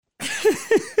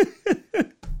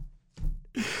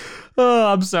Oh,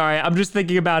 I'm sorry. I'm just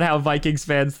thinking about how Vikings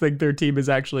fans think their team is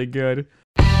actually good.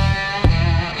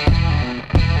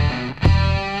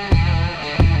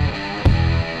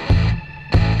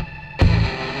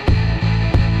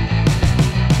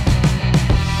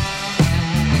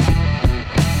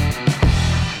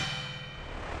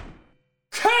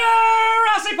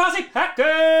 Posse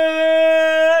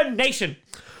Packer Nation.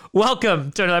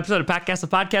 Welcome to another episode of Packcast, the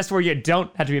podcast where you don't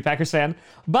have to be a Packers fan,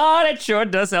 but it sure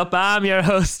does help. I'm your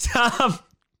host, Tom.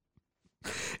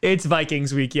 It's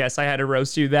Vikings week. Yes, I had to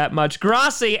roast you that much.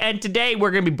 Grossi, and today we're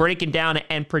going to be breaking down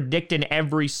and predicting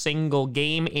every single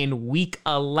game in week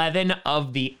 11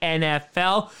 of the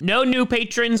NFL. No new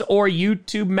patrons or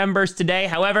YouTube members today.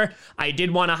 However, I did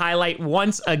want to highlight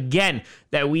once again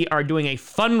that we are doing a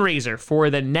fundraiser for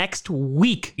the next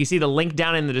week. You see the link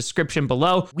down in the description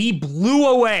below. We blew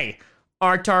away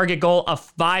our target goal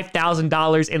of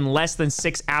 $5,000 in less than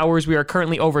 6 hours. We are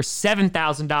currently over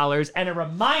 $7,000. And a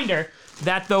reminder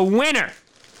that the winner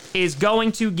is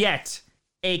going to get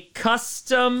a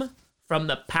custom from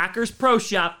the Packers Pro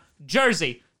Shop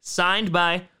jersey signed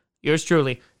by yours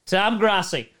truly, Tom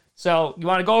Grossi. So you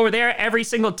want to go over there. Every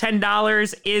single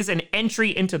 $10 is an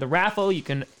entry into the raffle. You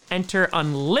can enter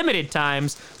unlimited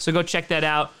times. So go check that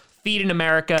out. Feed in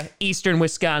America, Eastern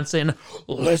Wisconsin.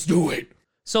 Let's do it.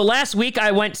 So last week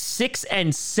I went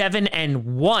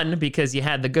 6-7-1 because you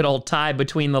had the good old tie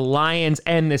between the Lions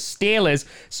and the Steelers.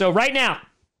 So right now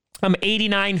I'm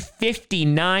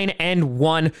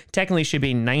 89-59-1. Technically should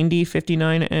be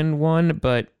 90-59-1,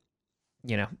 but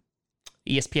you know,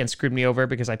 ESPN screwed me over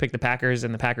because I picked the Packers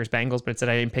and the Packers Bengals, but it said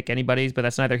I didn't pick anybody's, but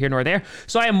that's neither here nor there.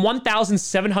 So I am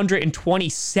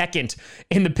 1,722nd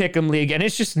in the Pick'em League, and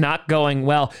it's just not going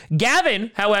well.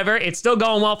 Gavin, however, it's still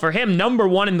going well for him. Number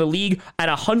one in the league at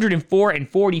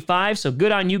 104-45. So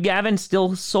good on you, Gavin.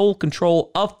 Still sole control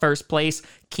of first place.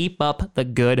 Keep up the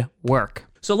good work.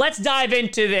 So let's dive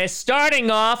into this,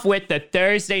 starting off with the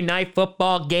Thursday night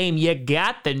football game. You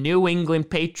got the New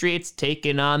England Patriots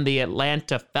taking on the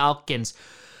Atlanta Falcons.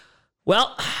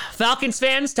 Well, Falcons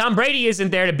fans, Tom Brady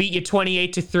isn't there to beat you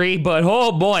 28-3, but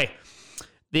oh boy,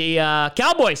 the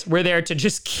Cowboys were there to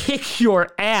just kick your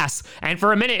ass. And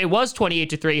for a minute, it was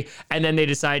 28-3, and then they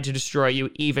decided to destroy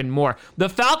you even more. The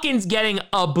Falcons getting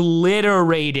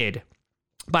obliterated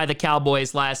by the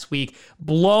Cowboys last week,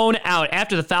 blown out.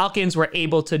 After the Falcons were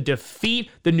able to defeat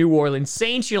the New Orleans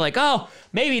Saints, you're like, oh,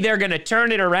 maybe they're going to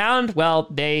turn it around. Well,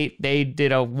 they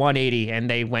did a 180 and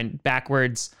they went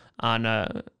backwards on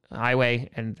a highway,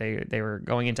 and they were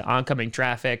going into oncoming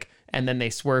traffic, and then they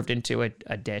swerved into a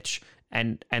ditch,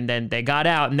 and then they got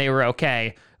out and they were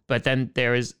okay. But then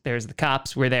there's the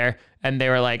cops were there, and they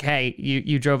were like, hey,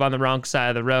 you drove on the wrong side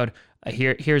of the road.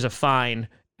 Here's a fine.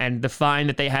 And the fine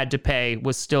that they had to pay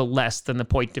was still less than the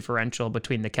point differential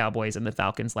between the Cowboys and the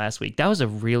Falcons last week. That was a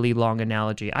really long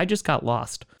analogy. I just got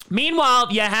lost. Meanwhile,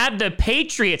 you had the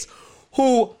Patriots,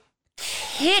 who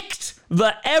kicked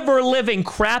the ever-living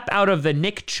crap out of the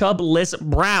Nick Chubb-less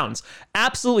Browns,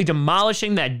 absolutely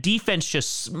demolishing that defense,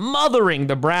 just smothering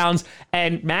the Browns.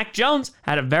 And Mac Jones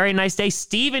had a very nice day.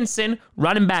 Stevenson,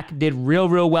 running back, did real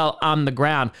well on the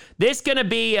ground. This going to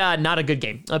be not a good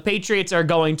game. The Patriots are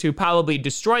going to probably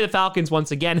destroy the Falcons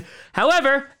once again.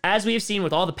 However, as we have seen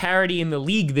with all the parity in the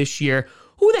league this year,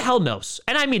 who the hell knows?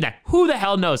 And I mean that. Who the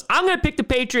hell knows? I'm going to pick the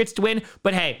Patriots to win,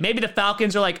 but hey, maybe the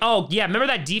Falcons are like, oh, yeah, remember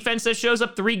that defense that shows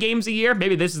up 3 games a year?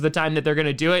 Maybe this is the time that they're going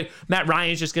to do it. Matt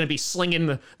Ryan is just going to be slinging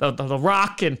the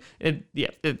rock, and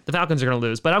the Falcons are going to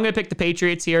lose. But I'm going to pick the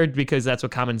Patriots here because that's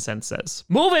what common sense says.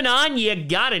 Moving on, you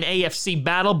got an AFC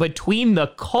battle between the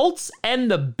Colts and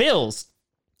the Bills.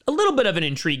 A little bit of an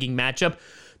intriguing matchup.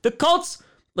 The Colts,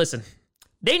 listen,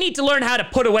 they need to learn how to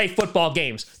put away football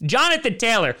games. Jonathan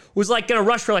Taylor was going to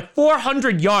rush for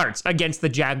 400 yards against the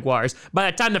Jaguars by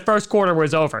the time the first quarter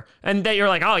was over. And then you're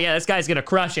like, oh yeah, this guy's going to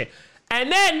crush it.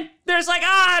 And then there's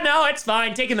no, it's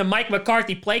fine. Taking the Mike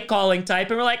McCarthy play calling type.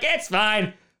 And we're like, it's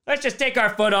fine. Let's just take our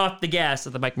foot off the gas.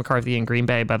 So the Mike McCarthy in Green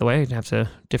Bay, by the way, you have to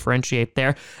differentiate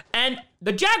there. And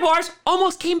the Jaguars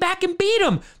almost came back and beat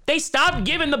them. They stopped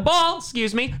giving the ball,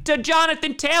 to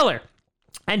Jonathan Taylor.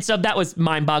 And so that was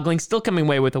mind-boggling, still coming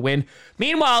away with a win.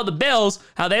 Meanwhile, the Bills,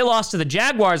 how they lost to the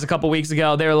Jaguars a couple weeks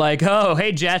ago, they were like, oh,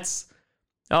 hey, Jets.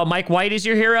 Oh, Mike White is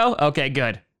your hero? Okay,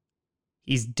 good.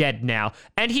 He's dead now.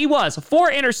 And he was.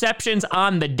 4 interceptions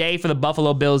on the day for the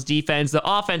Buffalo Bills defense. The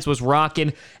offense was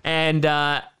rocking. And,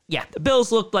 the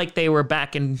Bills looked like they were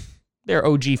back in their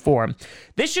OG form.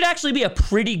 This should actually be a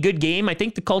pretty good game. I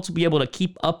think the Colts will be able to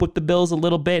keep up with the Bills a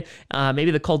little bit.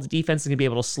 Maybe the Colts defense is going to be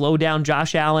able to slow down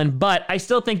Josh Allen, but I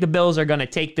still think the Bills are going to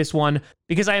take this one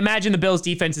because I imagine the Bills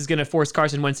defense is going to force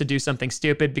Carson Wentz to do something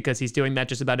stupid because he's doing that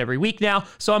just about every week now.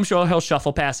 So I'm sure he'll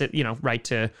shuffle pass it, right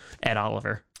to Ed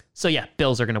Oliver. So yeah,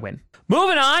 Bills are going to win.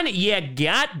 Moving on, you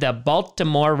got the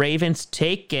Baltimore Ravens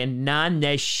taking on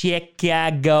the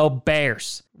Chicago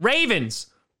Bears. Ravens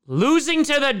losing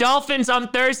to the Dolphins on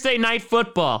Thursday Night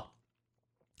Football.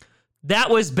 That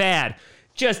was bad.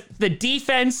 Just the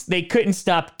defense, they couldn't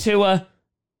stop Tua.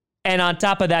 And on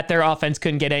top of that, their offense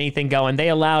couldn't get anything going. They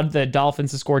allowed the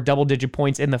Dolphins to score double-digit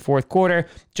points in the fourth quarter.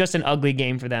 Just an ugly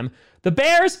game for them. The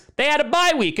Bears, they had a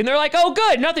bye week, and they're like, oh,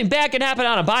 good, nothing bad can happen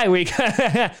on a bye week.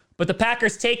 But the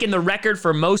Packers taking the record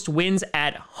for most wins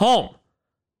at home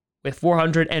with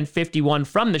 451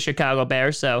 from the Chicago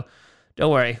Bears. So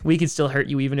don't worry, we can still hurt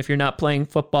you even if you're not playing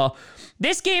football.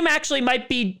 This game actually might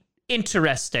be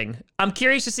interesting. I'm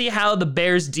curious to see how the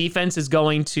Bears defense is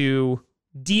going to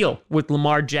deal with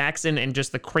Lamar Jackson and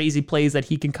just the crazy plays that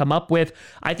he can come up with.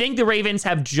 I think the Ravens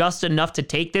have just enough to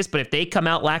take this, but if they come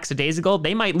out lackadaisical,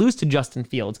 they might lose to Justin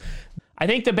Fields. I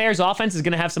think the Bears offense is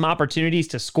going to have some opportunities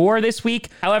to score this week.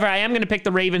 However, I am going to pick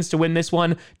the Ravens to win this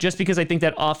one just because I think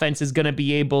that offense is going to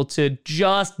be able to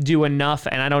just do enough.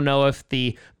 And I don't know if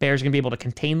the Bears are going to be able to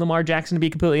contain Lamar Jackson, to be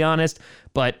completely honest,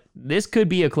 but this could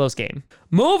be a close game.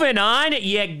 Moving on,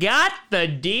 you got the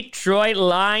Detroit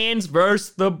Lions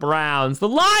versus the Browns. The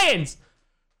Lions,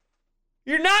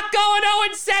 you're not going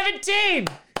 0-17.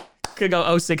 Could go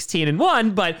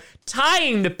 0-16-1, but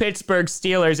tying the Pittsburgh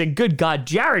Steelers, and good God,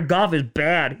 Jared Goff is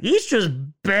bad. He's just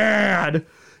bad.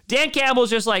 Dan Campbell's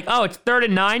just like, oh, it's 3rd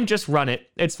and 9, just run it.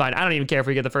 It's fine. I don't even care if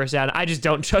we get the first down. I just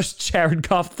don't trust Jared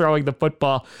Goff throwing the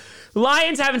football.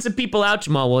 Lions having some people out.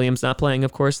 Jamal Williams not playing,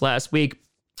 of course, last week.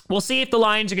 We'll see if the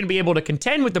Lions are going to be able to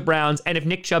contend with the Browns and if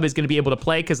Nick Chubb is going to be able to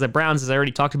play because the Browns, as I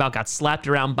already talked about, got slapped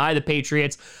around by the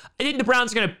Patriots. I think the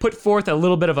Browns are going to put forth a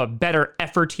little bit of a better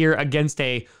effort here against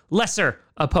a lesser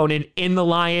opponent in the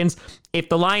Lions. If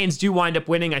the Lions do wind up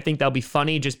winning, I think that'll be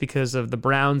funny just because of the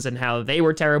Browns and how they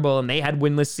were terrible and they had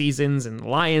winless seasons and the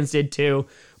Lions did too.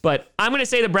 But I'm going to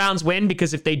say the Browns win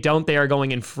because if they don't, they are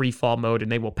going in free fall mode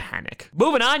and they will panic.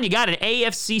 Moving on, you got an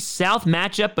AFC South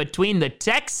matchup between the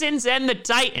Texans and the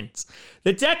Titans.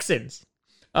 The Texans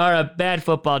are a bad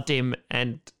football team,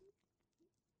 and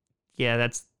yeah,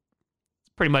 that's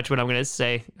pretty much what I'm going to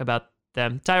say about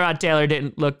them. Tyrod Taylor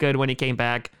didn't look good when he came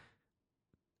back.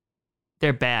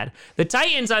 They're bad. The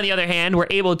Titans, on the other hand, were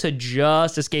able to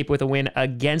just escape with a win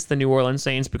against the New Orleans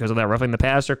Saints because of that roughing the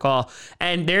passer call,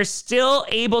 and they're still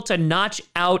able to notch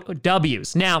out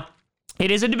W's. Now,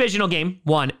 it is a divisional game,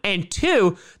 1, and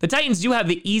 2, the Titans do have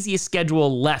the easiest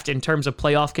schedule left in terms of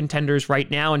playoff contenders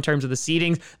right now, in terms of the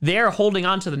seedings. They're holding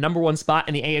on to the number 1 spot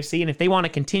in the AFC, and if they want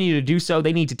to continue to do so,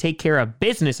 they need to take care of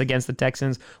business against the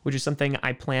Texans, which is something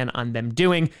I plan on them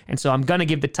doing, and so I'm going to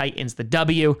give the Titans the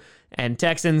W, and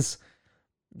Texans,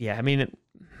 yeah, I mean,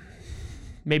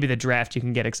 maybe the draft, you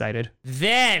can get excited.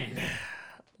 Then,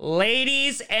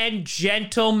 ladies and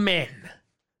gentlemen,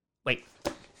 wait.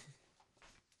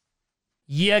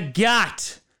 You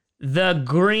got the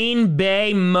Green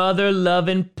Bay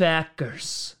mother-loving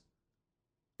Packers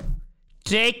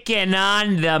taking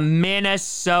on the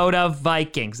Minnesota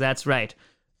Vikings. That's right.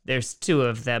 There's 2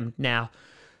 of them now.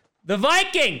 The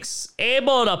Vikings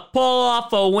able to pull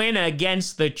off a win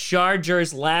against the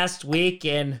Chargers last week,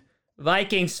 and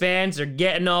Vikings fans are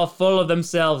getting all full of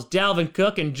themselves. Dalvin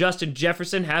Cook and Justin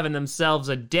Jefferson having themselves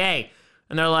a day.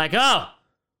 And they're like, oh,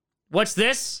 what's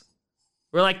this?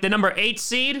 We're like the number 8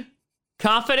 seed?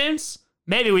 Confidence?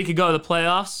 Maybe we could go to the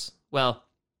playoffs. Well,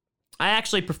 I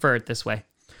actually prefer it this way.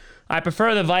 I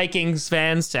prefer the Vikings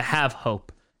fans to have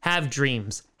hope, have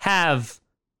dreams, have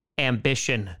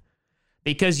ambition.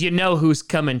 Because you know who's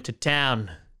coming to town.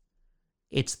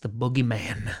 It's the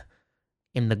boogeyman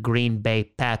in the Green Bay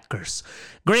Packers.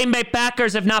 Green Bay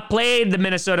Packers have not played the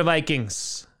Minnesota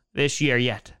Vikings this year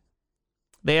yet.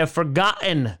 They have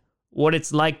forgotten what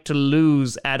it's like to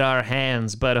lose at our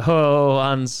hands. But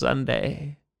on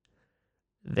Sunday,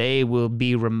 they will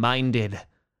be reminded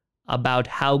about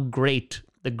how great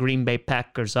the Green Bay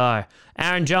Packers are.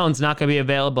 Aaron Jones not going to be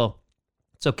available.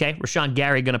 It's okay. Rashawn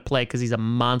Gary going to play because he's a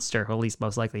monster. Or at least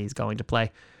most likely he's going to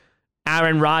play.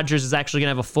 Aaron Rodgers is actually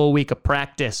going to have a full week of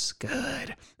practice.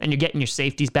 Good. And you're getting your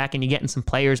safeties back and you're getting some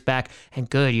players back. And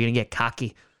good, you're going to get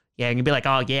cocky. Yeah, you're going to be like,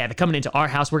 oh yeah, they're coming into our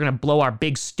house. We're going to blow our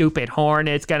big stupid horn.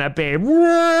 It's going to be...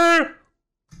 That's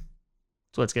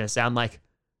what it's going to sound like.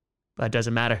 But it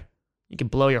doesn't matter. You can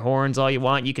blow your horns all you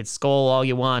want. You can scold all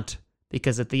you want.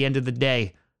 Because at the end of the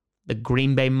day, the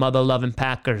Green Bay mother-loving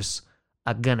Packers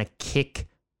are going to kick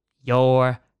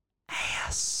your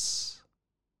ass.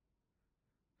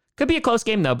 Could be a close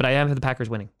game, though, but I have the Packers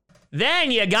winning.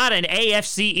 Then you got an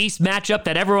AFC East matchup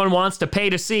that everyone wants to pay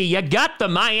to see. You got the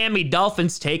Miami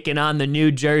Dolphins taking on the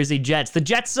New Jersey Jets. The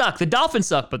Jets suck. The Dolphins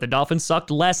suck, but the Dolphins sucked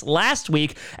less last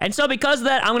week. And so because of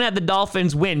that, I'm going to have the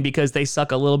Dolphins win because they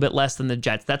suck a little bit less than the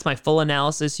Jets. That's my full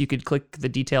analysis. You could click the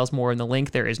details more in the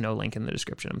link. There is no link in the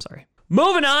description. I'm sorry.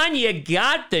 Moving on, you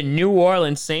got the New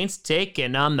Orleans Saints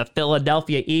taking on the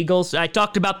Philadelphia Eagles. I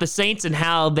talked about the Saints and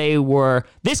how they were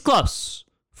this close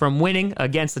from winning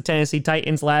against the Tennessee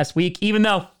Titans last week, even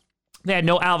though they had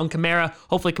no Alvin Kamara.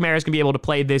 Hopefully Kamara's going to be able to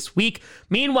play this week.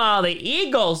 Meanwhile, the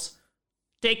Eagles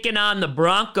taking on the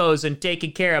Broncos and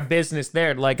taking care of business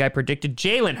there like I predicted.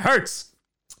 Jalen Hurts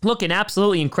looking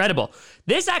absolutely incredible.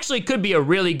 This actually could be a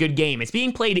really good game. It's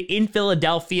being played in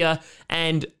Philadelphia,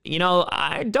 and, you know,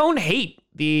 I don't hate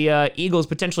the Eagles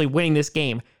potentially winning this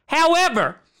game.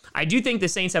 However, I do think the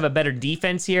Saints have a better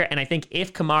defense here, and I think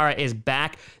if Kamara is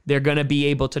back, they're going to be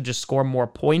able to just score more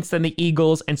points than the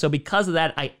Eagles, and so because of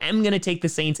that, I am going to take the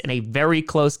Saints in a very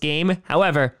close game.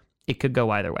 However, it could go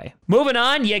either way. Moving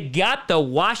on, you got the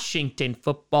Washington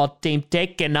football team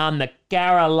taking on the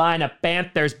Carolina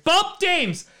Panthers. Both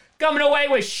teams coming away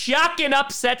with shocking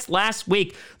upsets last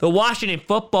week. The Washington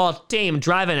football team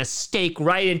driving a stake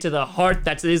right into the heart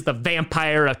that is the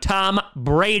vampire of Tom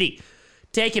Brady.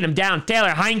 Taking him down.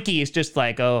 Taylor Heineke is just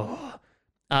like, oh,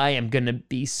 I am going to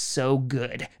be so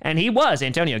good. And he was.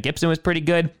 Antonio Gibson was pretty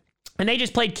good. And they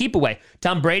just played keep away.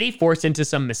 Tom Brady forced into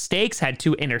some mistakes, had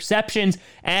 2 interceptions,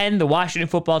 and the Washington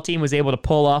football team was able to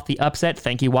pull off the upset.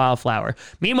 Thank you, Wildflower.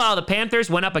 Meanwhile, the Panthers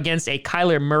went up against a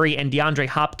Kyler Murray and DeAndre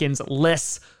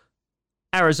Hopkins-less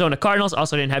Arizona Cardinals.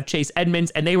 Also didn't have Chase Edmonds,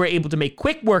 and they were able to make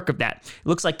quick work of that. It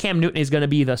looks like Cam Newton is going to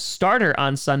be the starter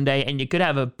on Sunday, and you could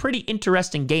have a pretty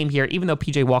interesting game here, even though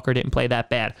PJ Walker didn't play that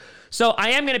bad. So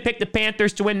I am going to pick the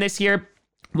Panthers to win this here.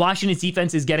 Washington's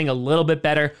defense is getting a little bit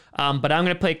better, but I'm going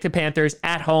to pick the Panthers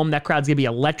at home. That crowd's going to be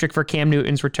electric for Cam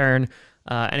Newton's return,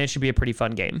 and it should be a pretty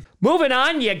fun game. Moving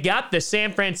on, you got the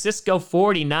San Francisco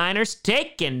 49ers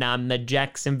taking on the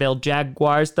Jacksonville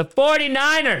Jaguars. The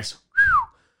 49ers!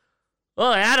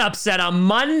 Well, that upset on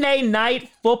Monday Night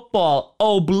Football,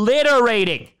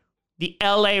 obliterating the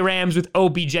LA Rams with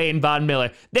OBJ and Von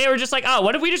Miller. They were just like, oh,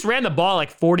 what if we just ran the ball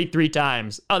like 43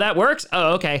 times? Oh, that works?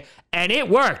 Oh, okay. And it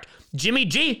worked. Jimmy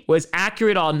G was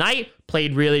accurate all night,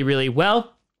 played really, really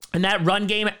well. And that run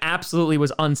game absolutely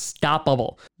was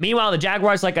unstoppable. Meanwhile, the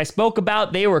Jaguars, like I spoke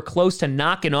about, they were close to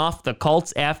knocking off the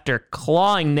Colts after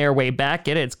clawing their way back.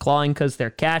 It's clawing because they're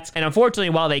cats. And unfortunately,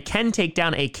 while they can take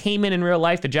down a Cayman in real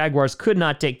life, the Jaguars could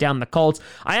not take down the Colts.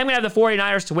 I am going to have the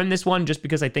 49ers to win this one just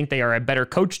because I think they are a better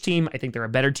coach team. I think they're a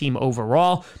better team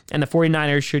overall. And the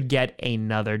 49ers should get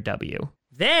another W.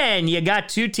 Then you got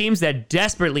 2 teams that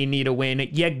desperately need a win.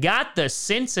 You got the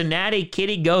Cincinnati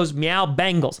Kitty Goes Meow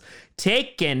Bengals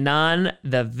taking on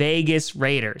the Vegas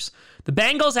Raiders. The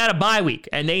Bengals had a bye week,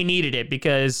 and they needed it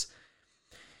because,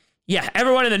 yeah,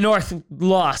 everyone in the North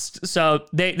lost, so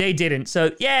they didn't.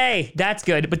 So, yay, that's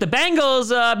good. But the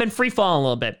Bengals have been free-falling a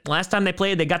little bit. Last time they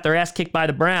played, they got their ass kicked by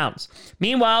the Browns.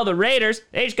 Meanwhile, the Raiders,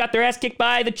 they just got their ass kicked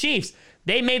by the Chiefs.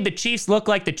 They made the Chiefs look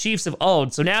like the Chiefs of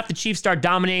old. So now if the Chiefs start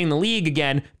dominating the league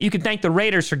again, you can thank the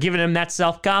Raiders for giving them that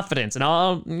self-confidence.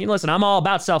 And listen, I'm all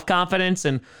about self-confidence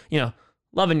and,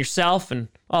 loving yourself and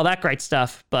all that great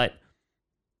stuff. But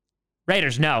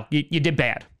Raiders, no, you did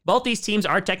bad. Both these teams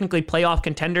are technically playoff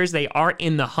contenders. They are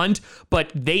in the hunt, but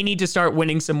they need to start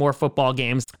winning some more football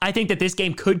games. I think that this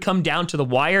game could come down to the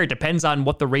wire. It depends on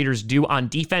what the Raiders do on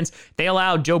defense. They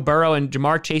allowed Joe Burrow and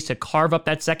Jamar Chase to carve up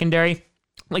that secondary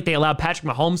like they allowed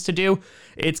Patrick Mahomes to do.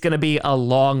 It's going to be a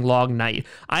long, long night.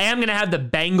 I am going to have the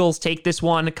Bengals take this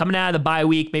one. Coming out of the bye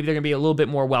week, maybe they're going to be a little bit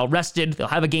more well-rested. They'll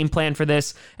have a game plan for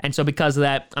this. And so because of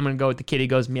that, I'm going to go with the Kitty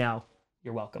Goes Meow.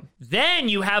 You're welcome. Then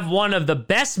you have one of the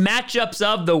best matchups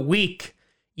of the week.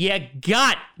 You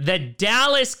got the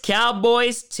Dallas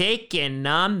Cowboys taking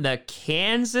on the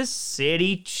Kansas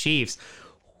City Chiefs.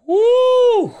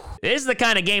 Woo! This is the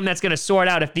kind of game that's going to sort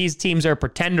out if these teams are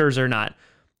pretenders or not.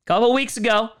 A couple weeks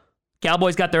ago,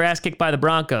 Cowboys got their ass kicked by the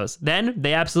Broncos. Then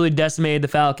they absolutely decimated the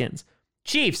Falcons.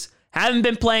 Chiefs haven't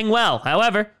been playing well.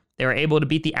 However, they were able to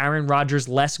beat the Aaron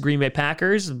Rodgers-less Green Bay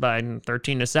Packers by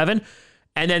 13-7.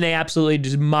 And then they absolutely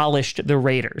demolished the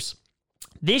Raiders.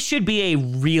 This should be a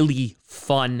really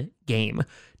fun game.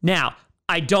 Now,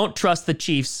 I don't trust the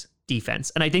Chiefs'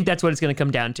 defense. And I think that's what it's going to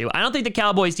come down to. I don't think the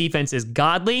Cowboys defense is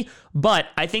godly, but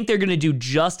I think they're going to do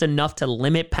just enough to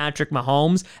limit Patrick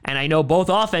Mahomes. And I know both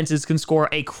offenses can score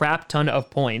a crap ton of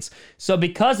points. So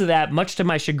because of that, much to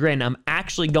my chagrin, I'm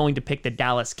actually going to pick the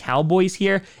Dallas Cowboys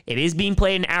here. It is being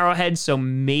played in Arrowhead, so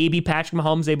maybe Patrick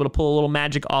Mahomes is able to pull a little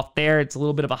magic off there. It's a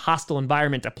little bit of a hostile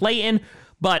environment to play in,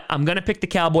 but I'm going to pick the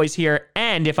Cowboys here.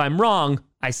 And if I'm wrong,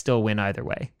 I still win either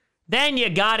way. Then you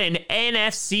got an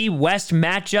NFC West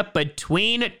matchup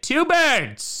between two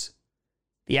birds.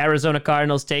 The Arizona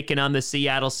Cardinals taking on the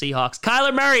Seattle Seahawks.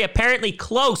 Kyler Murray apparently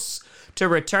close to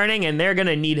returning, and they're going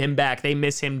to need him back. They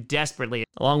miss him desperately,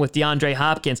 along with DeAndre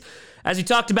Hopkins. As we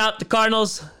talked about, the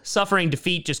Cardinals suffering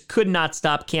defeat, just could not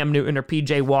stop Cam Newton or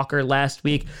PJ Walker last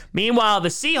week. Meanwhile, the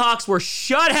Seahawks were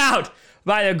shut out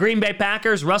by the Green Bay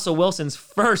Packers. Russell Wilson's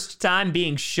first time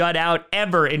being shut out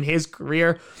ever in his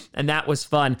career, and that was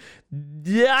fun.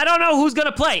 I don't know who's going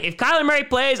to play. If Kyler Murray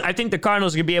plays, I think the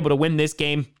Cardinals are going to be able to win this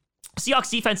game. Seahawks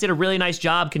defense did a really nice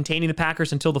job containing the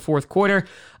Packers until the fourth quarter.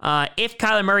 If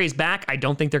Kyler Murray is back, I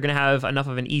don't think they're going to have enough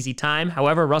of an easy time.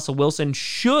 However, Russell Wilson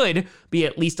should be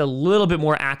at least a little bit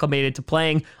more acclimated to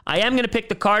playing. I am going to pick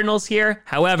the Cardinals here.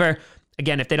 However,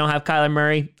 again, if they don't have Kyler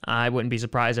Murray, I wouldn't be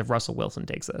surprised if Russell Wilson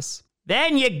takes this.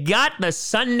 Then you got the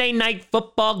Sunday night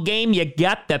football game. You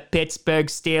got the Pittsburgh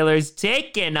Steelers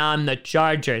taking on the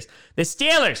Chargers. The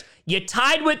Steelers, you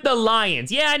tied with the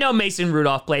Lions. Yeah, I know Mason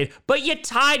Rudolph played, but you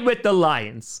tied with the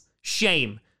Lions.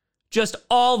 Shame. Just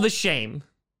all the shame.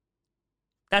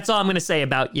 That's all I'm going to say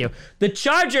about you. The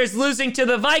Chargers losing to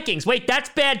the Vikings. Wait,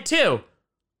 that's bad too.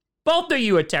 Both of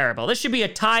you are terrible. This should be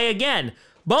a tie again.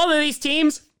 Both of these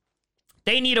teams,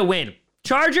 they need a win.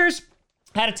 Chargers,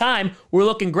 at a time, were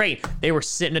looking great. They were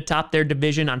sitting atop their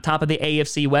division, on top of the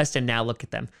AFC West, and now look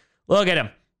at them. Look at them.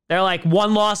 They're like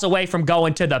one loss away from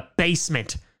going to the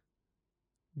basement.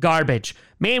 Garbage.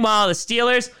 Meanwhile, the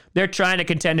Steelers, they're trying to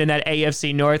contend in that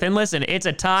AFC North. And listen, it's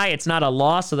a tie. It's not a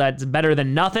loss, so that's better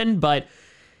than nothing. But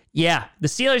yeah, the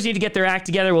Steelers need to get their act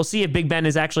together. We'll see if Big Ben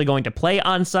is actually going to play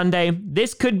on Sunday.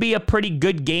 This could be a pretty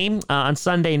good game on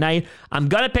Sunday night. I'm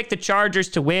going to pick the Chargers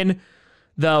to win,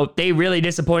 though they really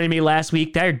disappointed me last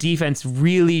week. Their defense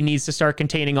really needs to start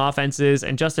containing offenses,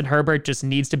 and Justin Herbert just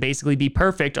needs to basically be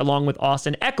perfect along with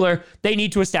Austin Eckler. They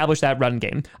need to establish that run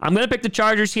game. I'm going to pick the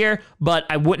Chargers here, but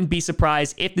I wouldn't be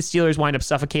surprised if the Steelers wind up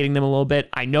suffocating them a little bit.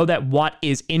 I know that Watt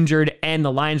is injured and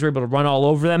the Lions were able to run all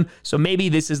over them, so maybe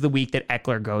this is the week that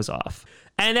Eckler goes off.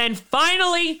 And then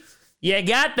finally, you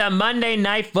got the Monday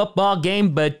Night Football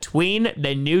game between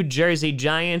the New Jersey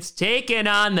Giants taking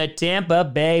on the Tampa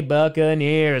Bay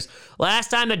Buccaneers.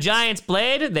 Last time the Giants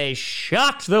played, they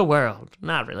shocked the world.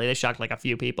 Not really, they shocked like a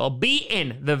few people,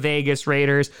 beating the Vegas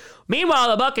Raiders. Meanwhile,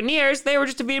 the Buccaneers, they were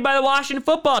just defeated by the Washington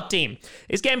Football Team.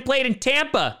 It's getting played in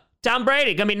Tampa. Tom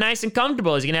Brady, gonna be nice and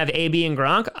comfortable. Is he gonna have AB and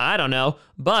Gronk? I don't know,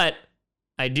 but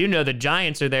I do know the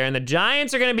Giants are there, and the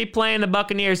Giants are gonna be playing the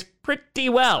Buccaneers pretty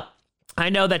well. I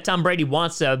know that Tom Brady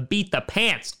wants to beat the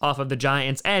pants off of the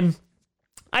Giants, and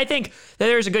I think that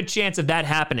there's a good chance of that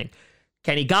happening.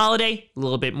 Kenny Golladay, a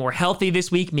little bit more healthy this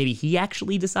week. Maybe he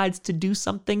actually decides to do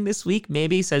something this week.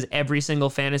 Maybe, says every single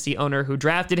fantasy owner who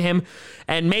drafted him.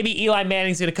 And maybe Eli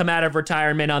Manning's going to come out of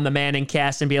retirement on the Manning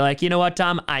cast and be like, you know what,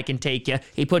 Tom, I can take you.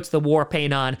 He puts the war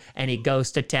paint on and he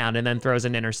goes to town and then throws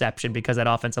an interception because that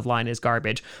offensive line is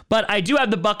garbage. But I do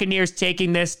have the Buccaneers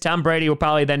taking this. Tom Brady will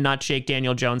probably then not shake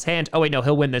Daniel Jones' hand. Oh, wait, no,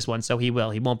 he'll win this one, so he will.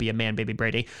 He won't be a man, baby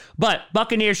Brady. But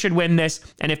Buccaneers should win this,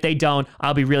 and if they don't,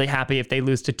 I'll be really happy if they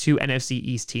lose to two NFC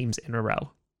East teams in a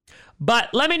row.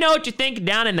 But let me know what you think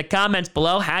down in the comments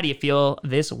below. How do you feel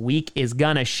this week is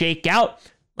gonna shake out?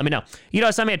 Let me know. You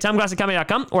can send me at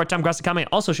TomGrossiComedy.com or at TomGrossiComedy,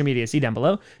 all social media, see down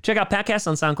below. Check out podcasts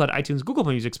on SoundCloud, iTunes, Google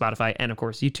Play Music, Spotify, and of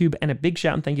course YouTube. And a big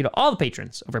shout and thank you to all the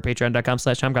patrons over at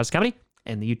patreon.com/TomGrossiComedy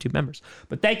and the YouTube members.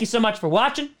 But thank you so much for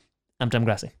watching. I'm Tom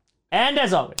Grossi. And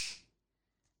as always,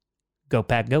 go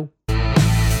Pack Go.